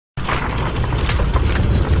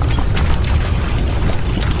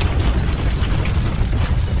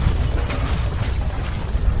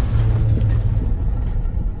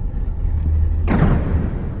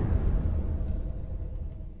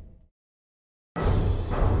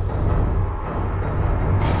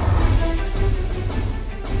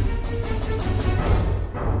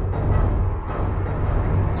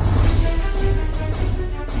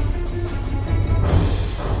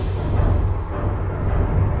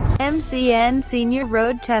MCN senior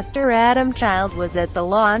road tester Adam Child was at the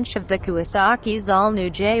launch of the Kawasaki's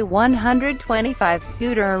all-new J125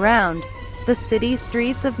 scooter around the city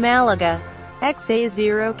streets of Malaga.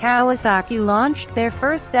 XA0 Kawasaki launched their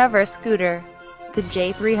first-ever scooter, the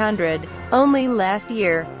J300, only last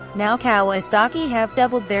year. Now Kawasaki have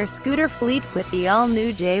doubled their scooter fleet with the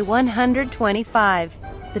all-new J125,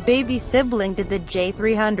 the baby sibling to the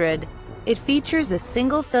J300. It features a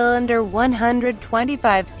single-cylinder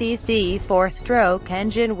 125cc 4-stroke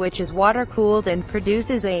engine which is water-cooled and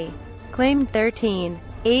produces a claimed 13.8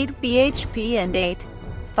 bhp and 8.5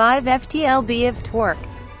 ft-lb of torque.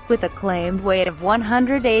 With a claimed weight of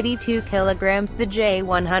 182 kilograms, the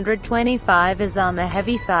J125 is on the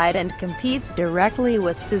heavy side and competes directly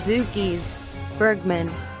with Suzuki's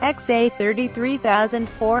Bergman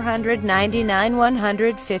XA33499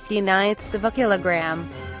 159ths of a kilogram,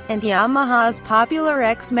 and Yamaha's popular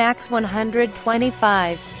X-Max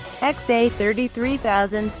 125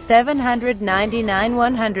 XA33799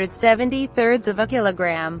 173rds of a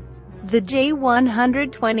kilogram. The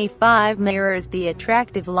J125 mirrors the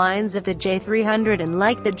attractive lines of the J300 and,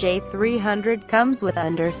 like the J300, comes with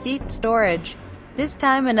under-seat storage, this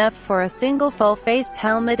time enough for a single full-face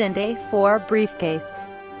helmet and a 4 briefcase,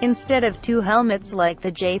 instead of 2 helmets like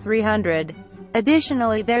the J300.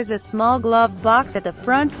 Additionally, there's a small glove box at the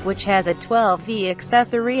front, which has a 12V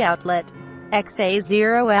accessory outlet.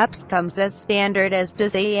 XA0 apps comes as standard, as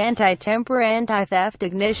does a anti-temper anti-theft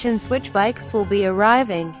ignition switch. Bikes will be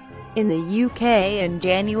arriving in the UK in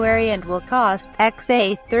January and will cost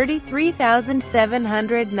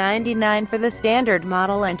XA33,799 for the standard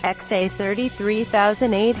model and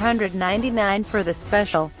XA33,899 for the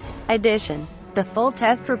special edition. The full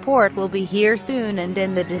test report will be here soon and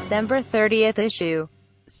in the December 30th issue.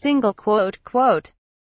 Single quote.